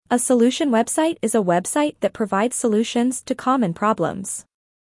A solution website is a website that provides solutions to common problems.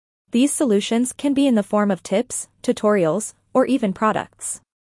 These solutions can be in the form of tips, tutorials, or even products.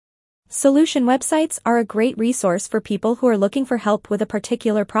 Solution websites are a great resource for people who are looking for help with a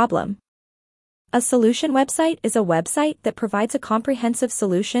particular problem. A solution website is a website that provides a comprehensive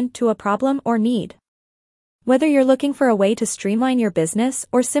solution to a problem or need. Whether you're looking for a way to streamline your business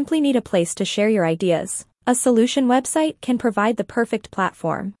or simply need a place to share your ideas, a solution website can provide the perfect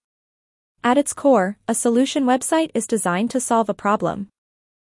platform. At its core, a solution website is designed to solve a problem.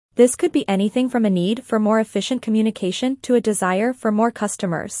 This could be anything from a need for more efficient communication to a desire for more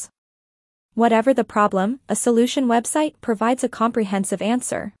customers. Whatever the problem, a solution website provides a comprehensive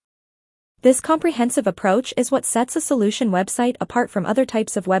answer. This comprehensive approach is what sets a solution website apart from other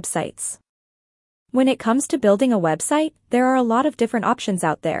types of websites. When it comes to building a website, there are a lot of different options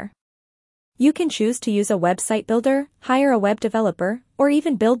out there. You can choose to use a website builder, hire a web developer, or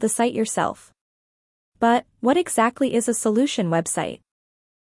even build the site yourself. But, what exactly is a solution website?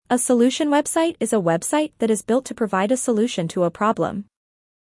 A solution website is a website that is built to provide a solution to a problem.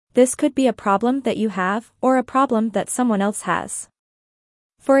 This could be a problem that you have, or a problem that someone else has.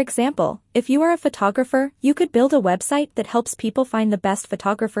 For example, if you are a photographer, you could build a website that helps people find the best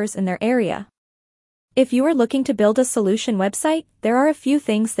photographers in their area. If you are looking to build a solution website, there are a few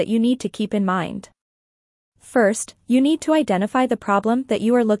things that you need to keep in mind. First, you need to identify the problem that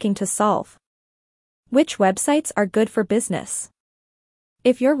you are looking to solve. Which websites are good for business?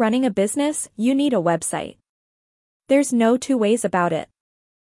 If you're running a business, you need a website. There's no two ways about it.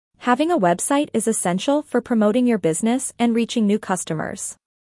 Having a website is essential for promoting your business and reaching new customers.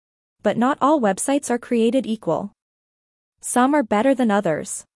 But not all websites are created equal. Some are better than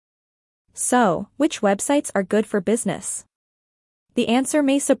others. So, which websites are good for business? The answer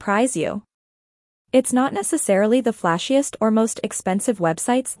may surprise you. It's not necessarily the flashiest or most expensive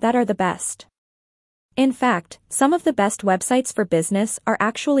websites that are the best. In fact, some of the best websites for business are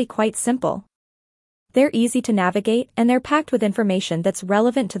actually quite simple. They're easy to navigate and they're packed with information that's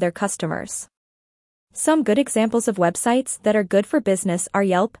relevant to their customers. Some good examples of websites that are good for business are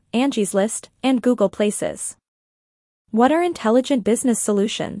Yelp, Angie's List, and Google Places. What are intelligent business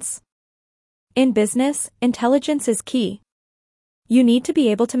solutions? In business, intelligence is key. You need to be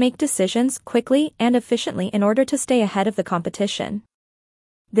able to make decisions quickly and efficiently in order to stay ahead of the competition.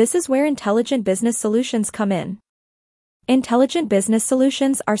 This is where intelligent business solutions come in. Intelligent business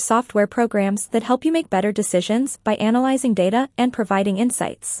solutions are software programs that help you make better decisions by analyzing data and providing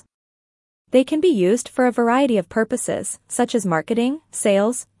insights. They can be used for a variety of purposes, such as marketing,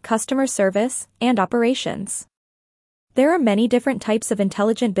 sales, customer service, and operations. There are many different types of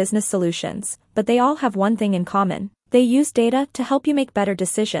intelligent business solutions, but they all have one thing in common. They use data to help you make better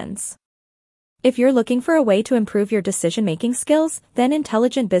decisions. If you're looking for a way to improve your decision-making skills, then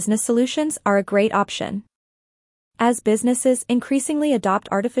intelligent business solutions are a great option. As businesses increasingly adopt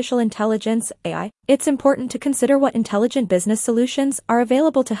artificial intelligence, AI, it's important to consider what intelligent business solutions are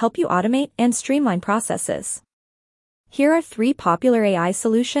available to help you automate and streamline processes. Here are 3 popular AI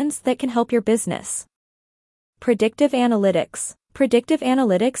solutions that can help your business. Predictive analytics. Predictive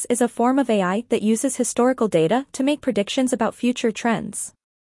analytics is a form of AI that uses historical data to make predictions about future trends.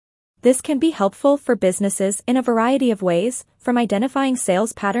 This can be helpful for businesses in a variety of ways, from identifying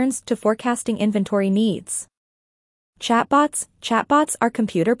sales patterns to forecasting inventory needs. Chatbots. Chatbots are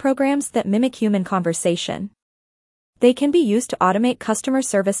computer programs that mimic human conversation. They can be used to automate customer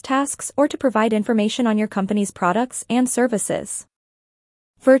service tasks or to provide information on your company's products and services.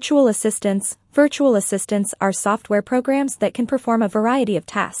 Virtual assistants. Virtual assistants are software programs that can perform a variety of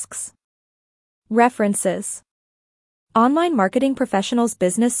tasks. References. Online marketing professionals.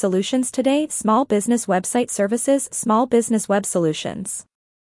 Business solutions today. Small business website services. Small business web solutions.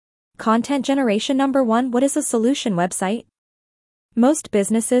 Content generation. Number 1. What is a solution website? Most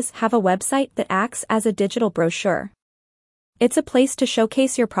businesses have a website that acts as a digital brochure. It's a place to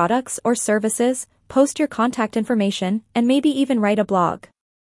showcase your products or services, post your contact information, and maybe even write a blog.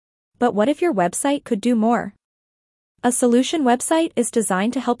 But what if your website could do more? A solution website is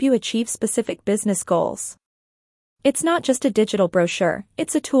designed to help you achieve specific business goals. It's not just a digital brochure,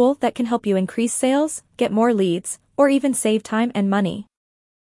 it's a tool that can help you increase sales, get more leads, or even save time and money.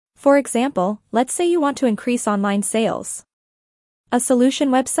 For example, let's say you want to increase online sales. A solution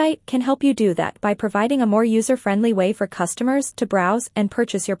website can help you do that by providing a more user-friendly way for customers to browse and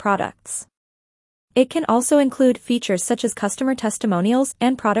purchase your products. It can also include features such as customer testimonials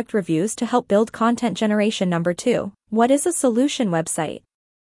and product reviews to help build content generation. Number 2. What is a solution website?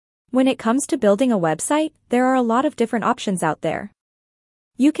 When it comes to building a website, there are a lot of different options out there.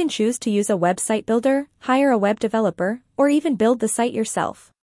 You can choose to use a website builder, hire a web developer, or even build the site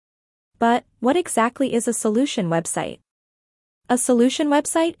yourself. But, what exactly is a solution website? A solution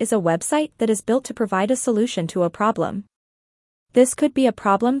website is a website that is built to provide a solution to a problem. This could be a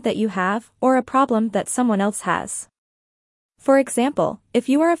problem that you have, or a problem that someone else has. For example, if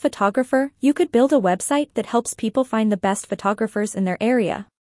you are a photographer, you could build a website that helps people find the best photographers in their area.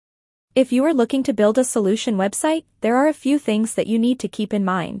 If you are looking to build a solution website, there are a few things that you need to keep in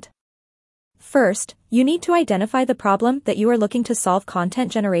mind. First, you need to identify the problem that you are looking to solve.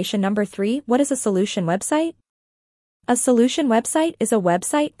 Content generation. Number 3, what is a solution website? A solution website is a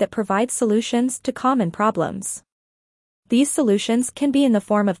website that provides solutions to common problems. These solutions can be in the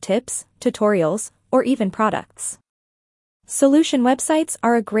form of tips, tutorials, or even products. Solution websites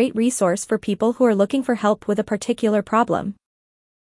are a great resource for people who are looking for help with a particular problem.